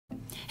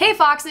Hey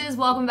Foxes,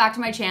 welcome back to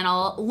my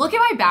channel. Look at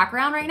my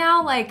background right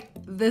now, like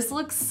this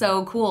looks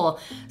so cool.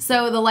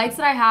 So the lights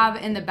that I have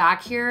in the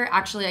back here,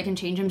 actually I can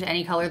change them to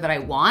any color that I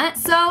want.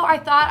 So I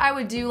thought I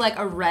would do like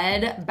a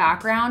red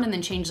background and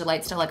then change the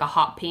lights to like a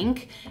hot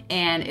pink,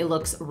 and it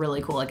looks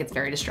really cool. Like it's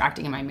very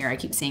distracting in my mirror. I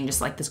keep seeing just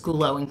like this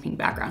glowing pink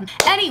background.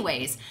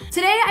 Anyways,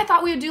 today I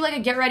thought we would do like a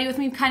get ready with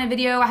me kind of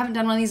video. I haven't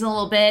done one of these in a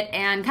little bit,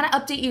 and kind of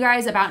update you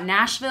guys about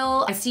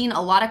Nashville. I've seen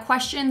a lot of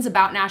questions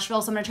about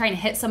Nashville, so I'm gonna try and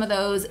hit some of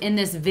those in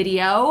this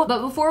video.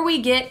 But before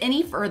we get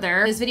any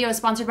further, this video is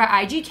sponsored by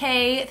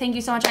IGK. Thank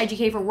you so much,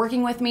 IGK, for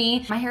working with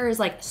me. My hair is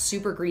like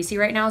super greasy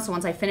right now, so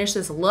once I finish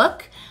this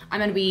look, I'm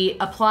gonna be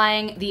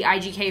applying the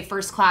IGK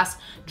First Class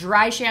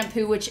Dry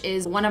Shampoo, which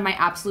is one of my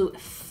absolute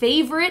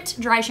favorite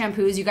dry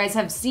shampoos. You guys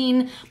have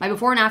seen my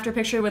before and after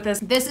picture with this.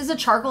 This is a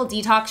charcoal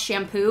detox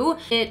shampoo.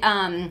 It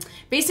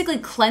basically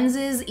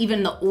cleanses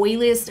even the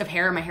oiliest of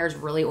hair. My hair is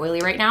really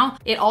oily right now.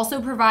 It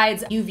also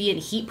provides UV and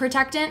heat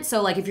protectant.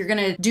 So like if you're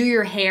gonna do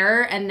your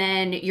hair and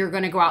then you're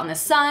gonna go out in the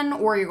sun,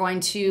 or you're going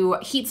to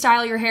heat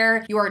style your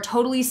hair, you are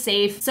totally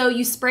safe. So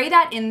you spray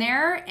that in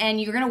there and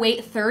you're gonna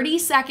wait 30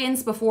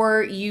 seconds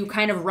before you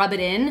kind of rub it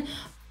in.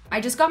 I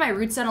just got my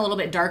roots done a little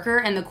bit darker,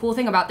 and the cool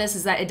thing about this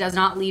is that it does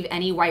not leave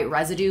any white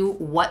residue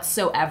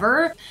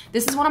whatsoever.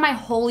 This is one of my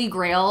holy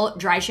grail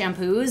dry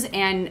shampoos,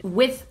 and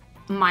with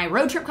my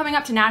road trip coming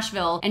up to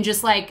Nashville and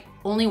just like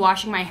only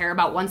washing my hair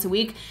about once a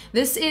week,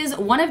 this is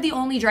one of the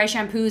only dry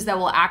shampoos that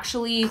will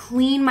actually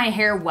clean my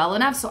hair well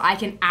enough so I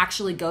can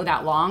actually go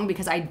that long,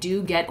 because I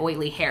do get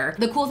oily hair.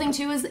 The cool thing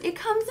too is it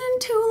comes in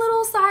 2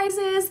 little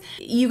sizes.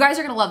 You guys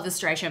are gonna love this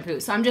dry shampoo.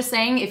 So I'm just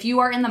saying, if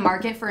you are in the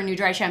market for a new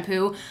dry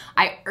shampoo,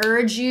 I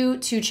urge you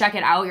to check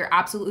it out. You're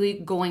absolutely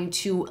going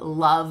to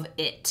love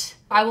it.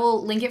 I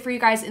will link it for you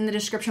guys in the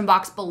description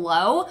box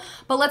below,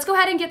 but let's go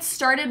ahead and get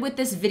started with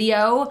this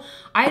video.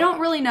 I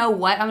don't really know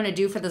what I'm gonna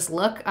do for this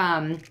look.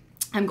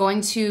 I'm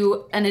going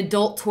to an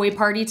adult toy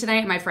party tonight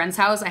at my friend's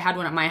house. I had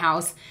one at my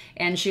house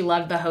and she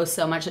loved the host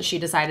so much that she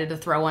decided to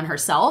throw one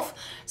herself.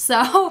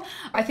 So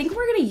I think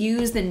we're gonna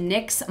use the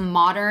NYX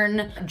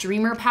Modern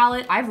Dreamer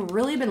palette. I've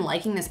really been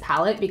liking this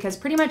palette because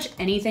pretty much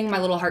anything my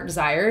little heart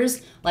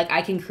desires, like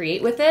I can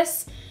create with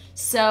this.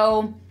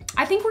 So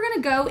I think we're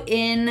gonna go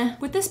in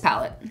with this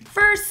palette.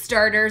 For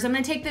starters, I'm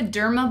gonna take the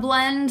Derma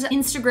Blend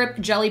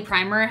Instagrip Jelly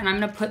Primer, and I'm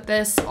gonna put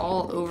this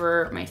all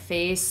over my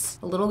face.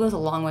 A little goes a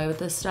long way with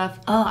this stuff.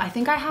 Oh, I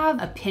think I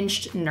have a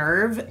pinched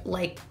nerve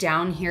like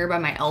down here by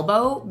my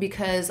elbow,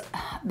 because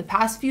the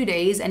past few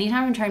days,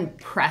 anytime I'm trying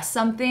to press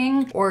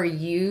something or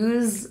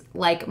use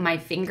like my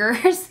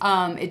fingers,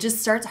 it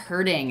just starts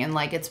hurting, and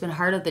like it's been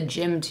hard at the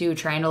gym too,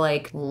 trying to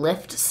like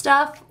lift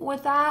stuff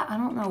with that. I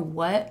don't know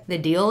what the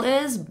deal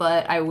is,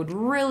 but I would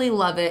really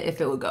love it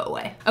if it would go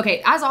away.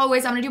 Okay, as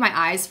always, I'm gonna do my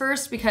eyes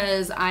first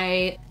because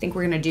I think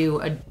we're gonna do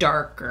a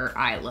darker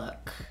eye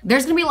look.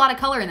 There's gonna be a lot of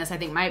color in this, I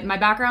think. My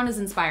background is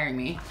inspiring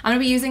me. I'm gonna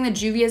be using the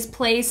Juvia's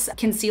Place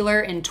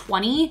Concealer in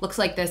 20. Looks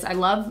like this. I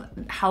love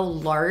how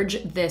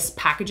large this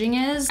packaging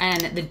is,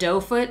 and the doe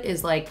foot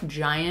is like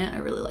giant. I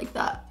really like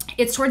that.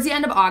 It's towards the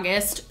end of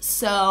August,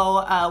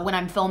 so when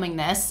I'm filming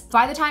this,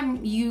 by the time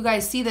you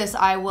guys see this,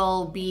 I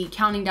will be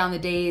counting down the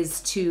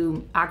days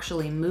to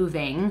actually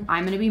moving.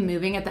 I'm gonna be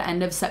moving at the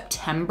end of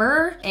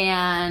September,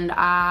 and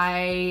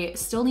I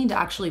still need to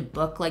actually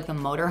book like the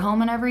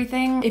motorhome and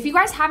everything. If you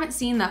guys haven't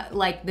seen the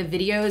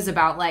videos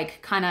about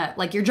like kind of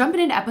like, you're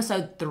jumping into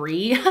episode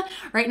 3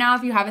 right now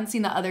if you haven't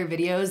seen the other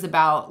videos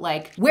about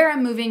like where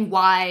I'm moving,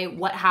 why,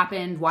 what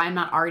happened, why I'm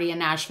not already in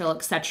Nashville,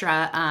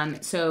 etc.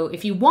 So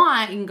if you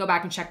want, you can go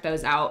back and check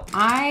those out.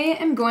 I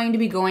am going to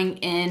be going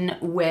in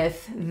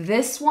with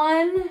this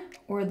one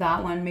or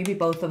that one, maybe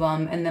both of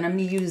them, and then I'm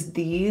gonna use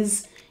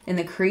these in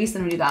the crease,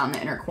 and I'm gonna do that on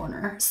the inner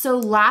corner. So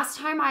last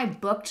time I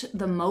booked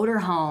the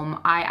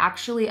motorhome, I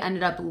actually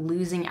ended up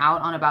losing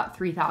out on about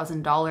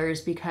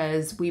 $3,000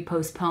 because we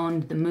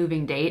postponed the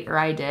moving date, or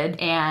I did,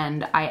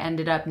 and I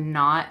ended up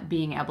not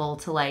being able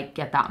to like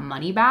get that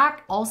money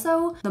back.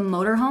 Also, the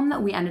motorhome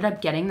that we ended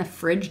up getting, the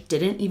fridge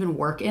didn't even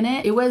work in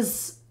it. It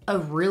was a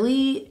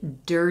really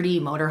dirty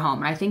motorhome,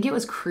 and I think it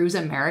was Cruise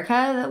America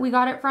that we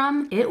got it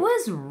from. It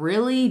was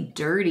really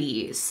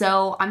dirty.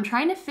 So I'm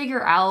trying to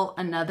figure out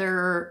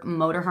another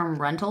motorhome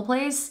rental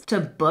place to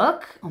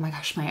book. Oh my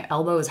gosh, my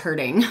elbow is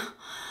hurting.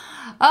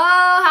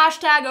 Oh,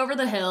 hashtag over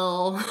the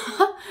hill.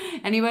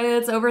 Anybody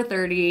that's over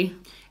 30.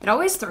 It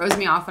always throws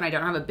me off when I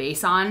don't have a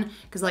base on,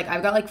 because like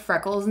I've got like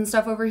freckles and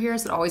stuff over here,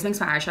 so it always makes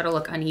my eyeshadow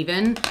look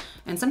uneven.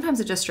 And sometimes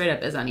it just straight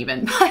up is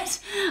uneven, but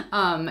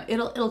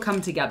it'll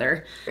come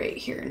together. Right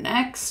here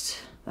next,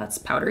 that's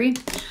powdery.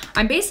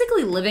 I'm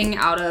basically living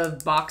out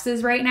of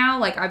boxes right now.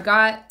 Like I've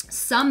got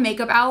some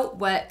makeup out,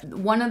 but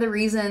one of the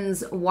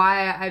reasons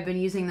why I've been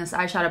using this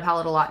eyeshadow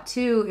palette a lot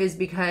too is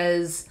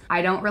because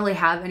I don't really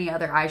have any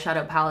other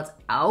eyeshadow palettes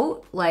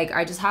out. Like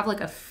I just have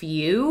like a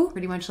few.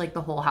 Pretty much like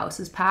the whole house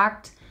is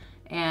packed,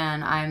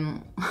 and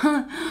I'm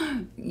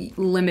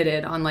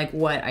limited on like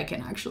what I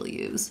can actually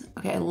use.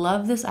 Okay, I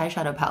love this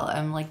eyeshadow palette.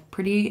 I'm like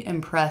pretty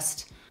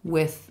impressed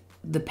with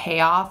the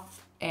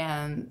payoff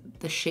and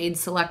the shade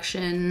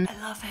selection.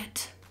 I love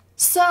it.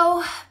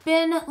 So,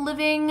 been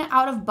living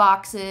out of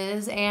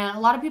boxes, and a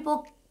lot of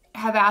people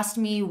have asked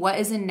me what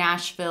is in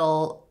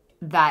Nashville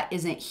that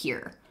isn't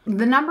here.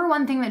 The number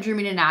one thing that drew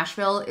me to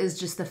Nashville is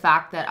just the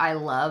fact that I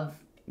love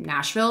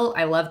Nashville.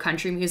 I love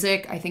country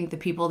music. I think the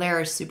people there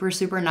are super,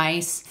 super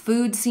nice.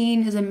 Food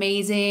scene is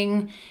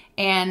amazing.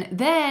 And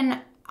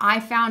then I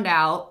found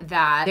out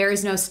that there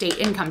is no state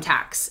income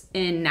tax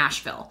in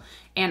Nashville.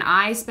 And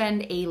I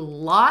spend a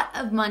lot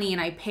of money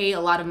and I pay a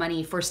lot of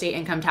money for state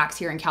income tax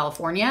here in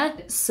California.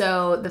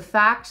 So the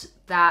fact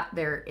that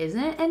there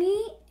isn't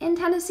any in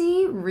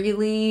Tennessee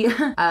really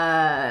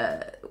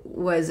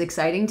was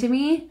exciting to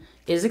me.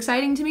 Is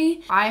exciting to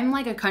me. I'm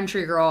like a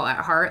country girl at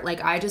heart.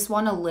 Like I just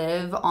want to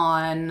live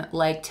on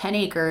like 10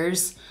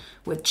 acres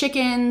with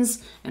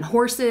chickens and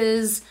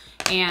horses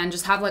and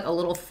just have like a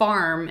little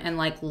farm and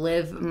like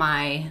live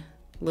my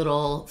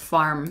little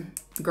farm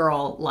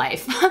girl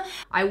life.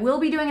 I will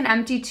be doing an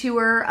empty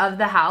tour of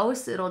the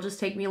house. It'll just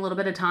take me a little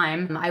bit of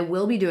time. I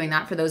will be doing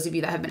that for those of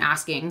you that have been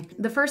asking.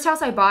 The first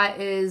house I bought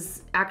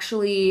is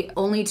actually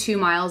only 2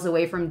 miles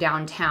away from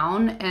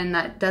downtown, and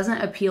that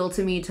doesn't appeal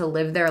to me to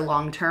live there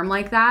long term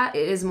like that.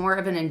 It is more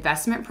of an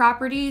investment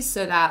property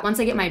so that once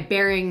I get my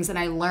bearings and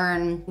I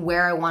learn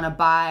where I want to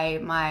buy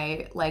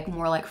my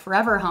more like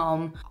forever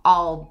home,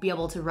 I'll be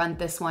able to rent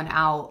this one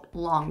out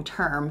long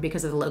term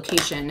because of the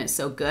location is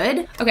so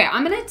good. Okay,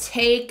 I'm gonna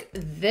take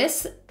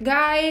this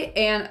guy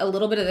and a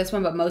little bit of this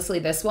one, but mostly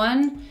this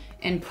one,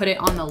 and put it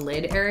on the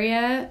lid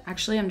area.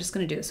 Actually, I'm just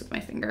gonna do this with my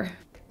finger.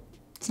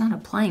 It's not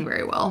applying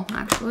very well,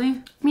 actually.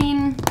 I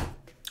mean,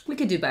 we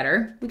could do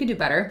better. We could do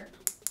better.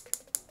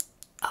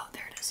 Oh,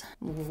 there it is.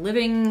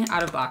 Living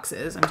out of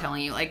boxes, I'm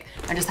telling you. Like,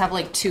 I just have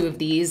like 2 of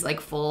these like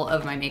full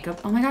of my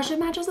makeup. Oh my gosh, it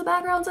matches the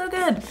background so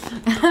good.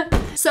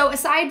 So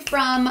aside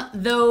from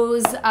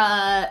those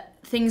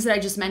things that I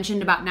just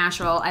mentioned about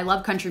Nashville, I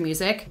love country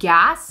music.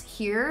 Gas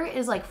here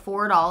is like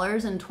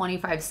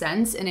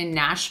 $4.25, and in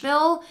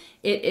Nashville,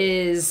 it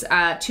is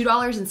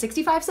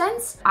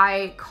 $2.65.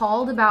 I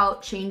called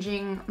about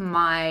changing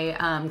my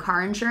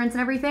car insurance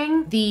and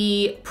everything.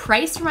 The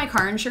price for my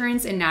car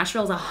insurance in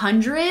Nashville is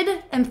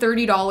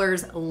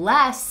 $130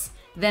 less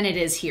than it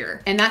is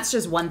here. And that's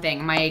just one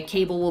thing. My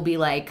cable will be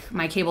like,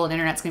 my cable and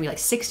internet's gonna be like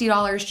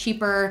 $60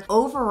 cheaper.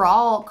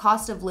 Overall,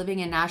 cost of living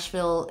in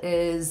Nashville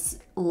is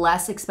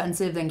less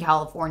expensive than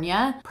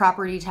California.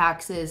 Property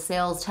taxes,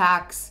 sales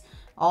tax,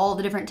 all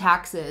the different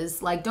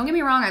taxes. Like, don't get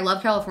me wrong, I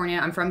love California.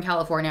 I'm from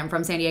California, I'm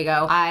from San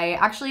Diego. I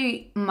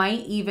actually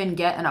might even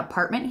get an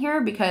apartment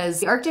here because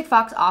the Arctic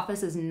Fox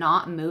office is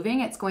not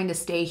moving. It's going to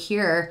stay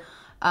here.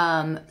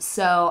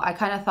 So I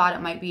kind of thought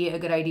it might be a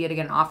good idea to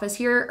get an office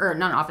here, or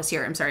not an office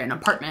here, I'm sorry, an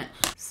apartment.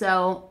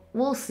 So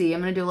we'll see. I'm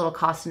gonna do a little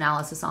cost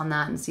analysis on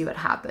that and see what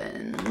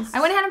happens.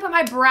 I went ahead and put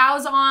my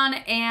brows on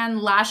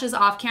and lashes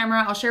off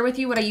camera. I'll share with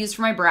you what I used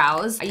for my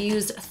brows. I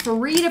used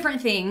 3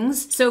 different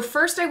things. So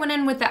first I went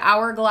in with the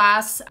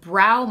Hourglass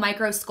Brow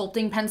Micro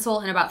Sculpting Pencil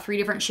in about 3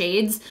 different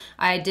shades.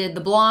 I did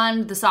the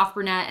blonde, the soft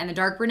brunette, and the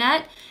dark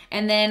brunette.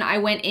 And then I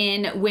went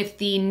in with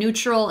the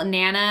Neutral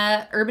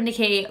Nana Urban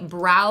Decay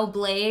Brow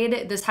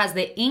Blade. This has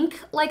the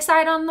ink-like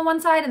side on the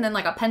one side and then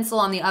like a pencil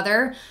on the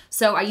other.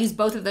 So I used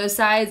both of those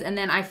sides, and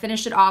then I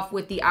finished it off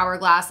with the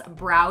Hourglass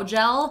Brow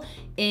Gel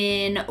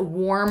in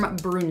Warm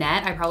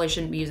Brunette. I probably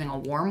shouldn't be using a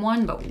warm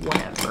one, but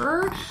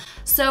whatever.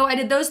 So I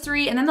did those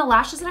 3, and then the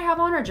lashes that I have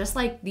on are just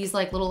like these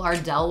like little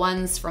Ardell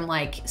ones from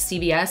like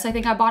CVS, I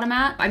think I bought them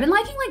at. I've been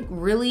liking like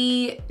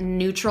really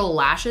neutral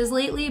lashes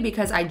lately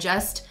because I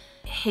just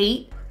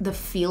hate the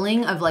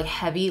feeling of like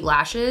heavy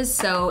lashes.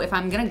 So if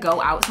I'm gonna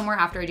go out somewhere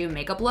after I do a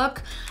makeup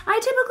look, I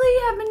typically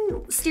have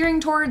been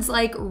steering towards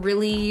like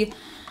really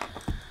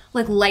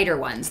like lighter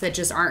ones that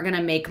just aren't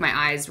gonna make my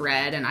eyes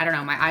red. And I don't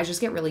know, my eyes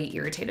just get really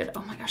irritated.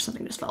 Oh my gosh,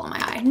 something just fell in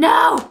my eye.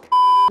 No!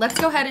 Let's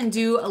go ahead and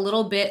do a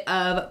little bit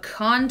of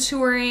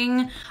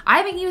contouring. I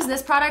haven't used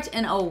this product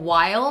in a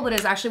while, but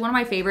it's actually one of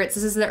my favorites.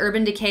 This is the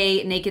Urban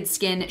Decay Naked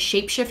Skin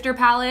Shapeshifter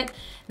palette.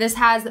 This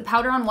has the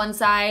powder on one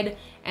side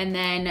and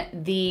then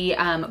the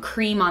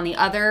cream on the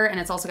other, and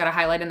it's also got a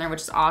highlight in there,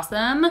 which is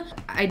awesome.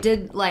 I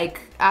did like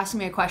ask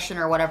me a question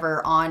or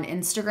whatever on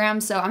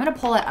Instagram, so I'm gonna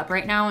pull it up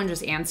right now and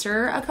just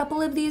answer a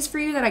couple of these for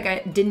you that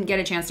I didn't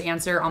get a chance to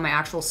answer on my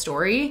actual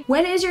story.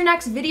 When is your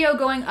next video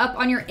going up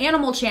on your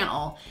animal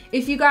channel?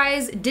 If you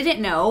guys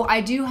didn't know,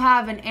 I do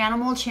have an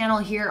animal channel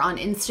here on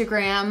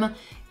Instagram,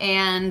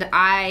 and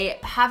I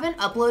haven't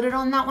uploaded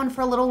on that one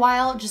for a little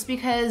while just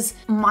because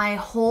my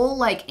whole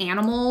like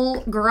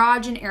animal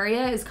garage and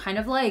area is kind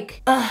of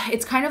like,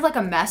 it's kind of like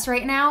a mess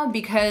right now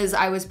because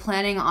I was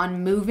planning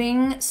on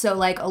moving. So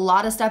like a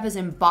lot of stuff is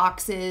in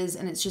boxes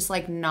and it's just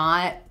like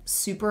not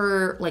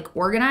super like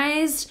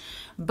organized,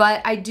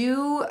 but I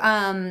do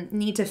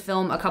need to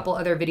film a couple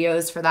other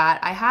videos for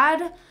that. I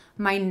had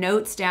my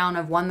notes down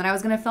of one that I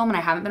was gonna film and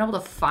I haven't been able to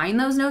find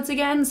those notes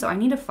again, so I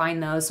need to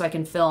find those so I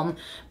can film.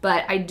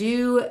 But I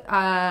do,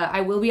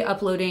 I will be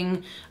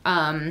uploading,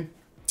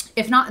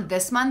 if not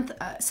this month,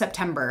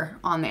 September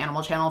on the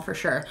animal channel for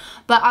sure.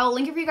 But I'll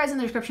link it for you guys in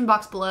the description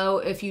box below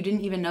if you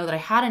didn't even know that I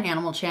had an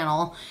animal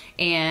channel.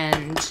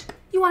 And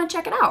you wanna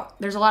check it out.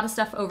 There's a lot of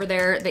stuff over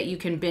there that you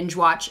can binge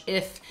watch.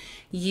 If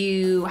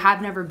you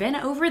have never been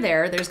over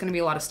there, there's gonna be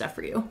a lot of stuff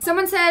for you.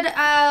 Someone said,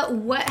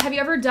 what have you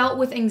ever dealt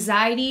with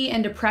anxiety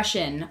and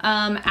depression?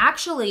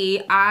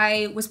 Actually,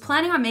 I was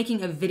planning on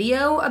making a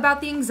video about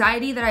the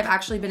anxiety that I've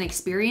actually been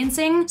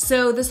experiencing.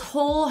 So this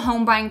whole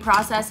home buying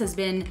process has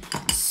been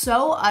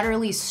so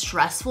utterly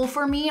stressful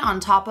for me, on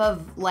top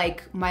of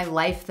like my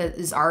life that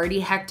is already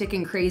hectic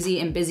and crazy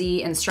and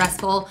busy and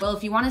stressful. Well,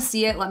 if you wanna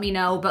see it, let me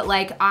know. But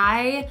like,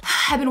 I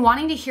have been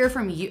wanting to hear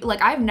from you.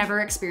 Like, I've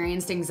never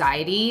experienced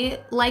anxiety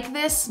like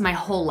this my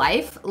whole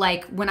life.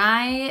 Like, when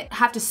I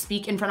have to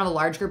speak in front of a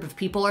large group of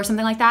people or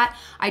something like that,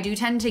 I do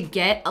tend to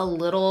get a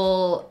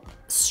little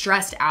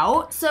stressed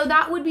out. So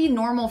that would be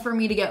normal for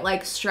me to get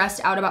like stressed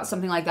out about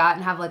something like that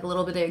and have like a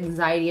little bit of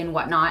anxiety and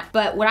whatnot.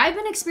 But what I've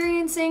been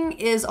experiencing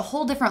is a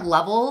whole different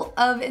level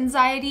of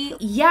anxiety.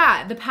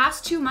 Yeah, the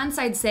past 2 months,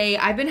 I'd say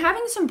I've been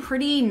having some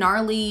pretty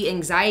gnarly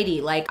anxiety.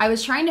 Like, I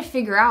was trying to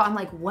figure out, I'm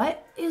like,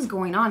 what is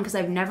going on? Because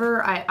I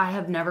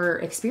have never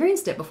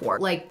experienced it before.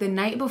 Like, the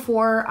night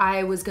before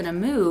I was gonna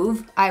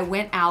move, I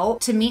went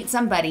out to meet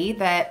somebody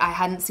that I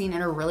hadn't seen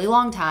in a really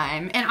long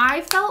time, and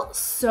I felt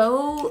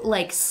so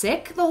like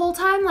sick the whole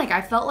time. Like,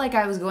 I felt like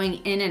I was going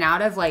in and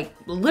out of, like,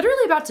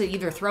 literally about to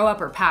either throw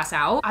up or pass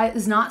out.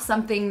 It's not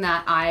something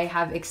that I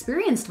have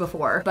experienced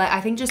before, but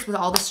I think just with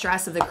all the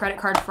stress of the credit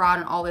card fraud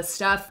and all this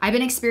stuff, I've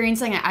been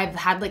experiencing it. I've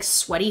had like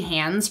sweaty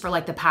hands for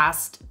like the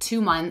past 2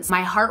 months.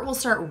 My heart will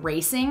start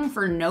racing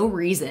for no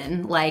reason.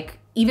 Like,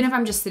 even if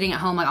I'm just sitting at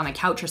home, like on my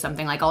couch or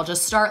something, like I'll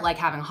just start like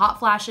having hot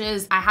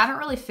flashes. I haven't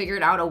really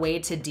figured out a way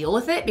to deal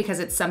with it because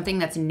it's something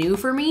that's new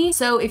for me.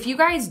 So if you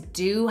guys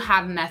do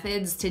have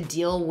methods to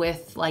deal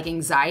with like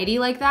anxiety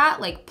like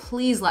that, like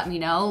please let me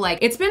know. Like,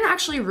 it's been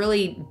actually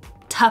really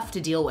tough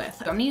to deal with.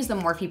 I'm gonna use the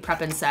Morphe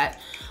Prep and Set.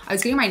 I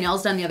was getting my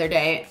nails done the other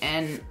day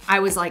and I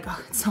was like,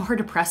 oh, it's so hard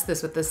to press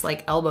this with this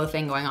like elbow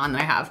thing going on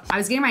that I have. I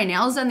was getting my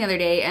nails done the other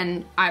day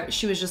and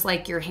she was just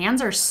like, your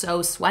hands are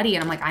so sweaty.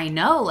 And I'm like, I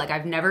know, like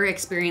I've never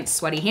experienced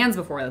sweaty hands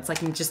before. That's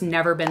like just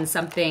never been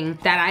something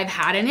that I've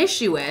had an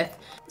issue with.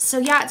 So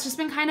yeah, it's just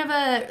been kind of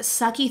a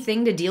sucky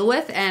thing to deal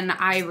with, and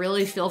I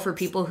really feel for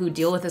people who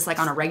deal with this like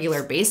on a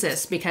regular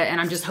basis,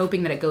 and I'm just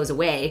hoping that it goes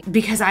away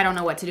because I don't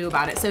know what to do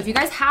about it. So if you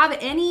guys have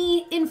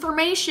any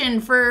information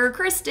for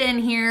Kristen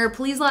here,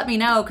 please let me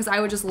know, because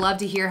I would just love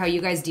to hear how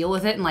you guys deal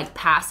with it and like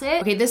pass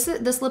it. Okay, this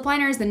lip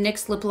liner is the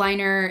NYX lip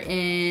liner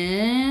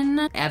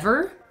in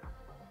Ever.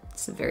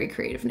 It's a very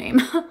creative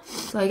name.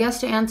 So I guess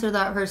to answer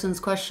that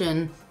person's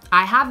question,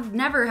 I have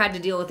never had to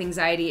deal with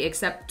anxiety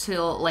except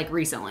till like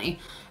recently,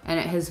 and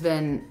it has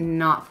been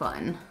not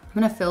fun. I'm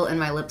gonna fill in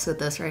my lips with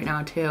this right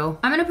now too.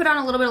 I'm gonna put on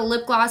a little bit of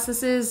lip gloss.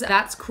 This is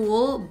That's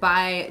Cool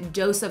by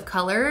Dose of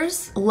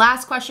Colors.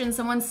 Last question,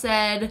 someone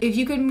said, if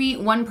you could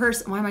meet one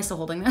person, why am I still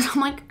holding this?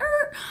 I'm like,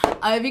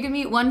 if you could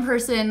meet one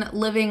person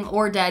living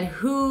or dead,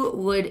 who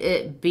would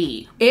it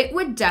be? It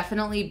would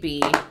definitely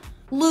be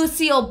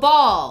Lucille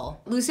Ball.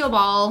 Lucille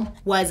Ball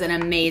was an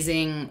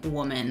amazing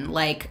woman.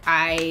 Like,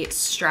 I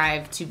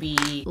strive to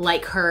be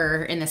like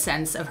her in the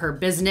sense of her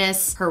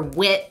business, her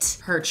wit,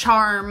 her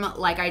charm.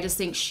 Like, I just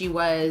think she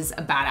was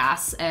a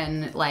badass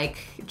and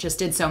like just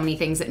did so many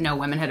things that no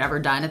women had ever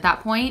done at that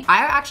point.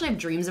 I actually have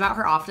dreams about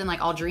her often.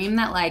 Like, I'll dream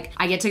that like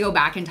I get to go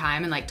back in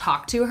time and like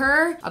talk to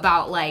her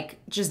about like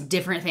just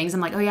different things. I'm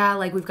like, oh yeah,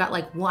 like we've got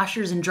like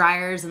washers and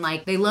dryers and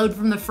like they load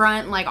from the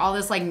front and like all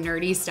this like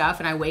nerdy stuff,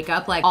 and I wake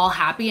up like all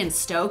happy and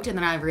stoked, and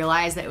then I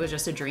realized that it was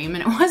just a dream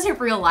and it wasn't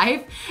real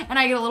life, and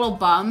I get a little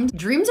bummed.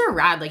 Dreams are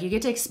rad. Like, you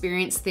get to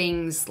experience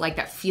things like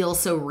that feel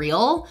so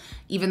real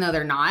even though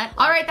they're not.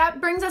 All right, that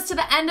brings us to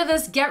the end of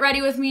this Get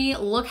Ready With Me.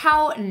 Look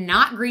how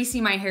not greasy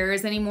my hair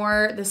is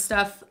anymore. This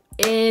stuff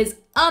is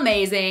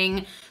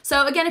amazing.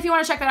 So again, if you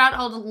want to check that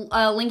out,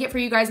 I'll link it for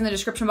you guys in the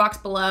description box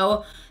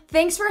below.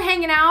 Thanks for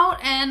hanging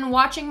out and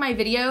watching my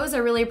videos. I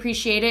really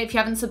appreciate it. If you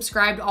haven't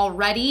subscribed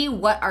already,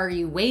 what are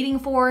you waiting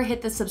for?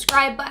 Hit the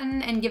subscribe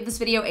button and give this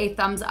video a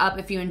thumbs up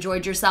if you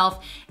enjoyed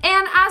yourself.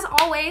 And as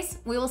always,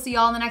 we will see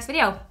y'all in the next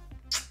video.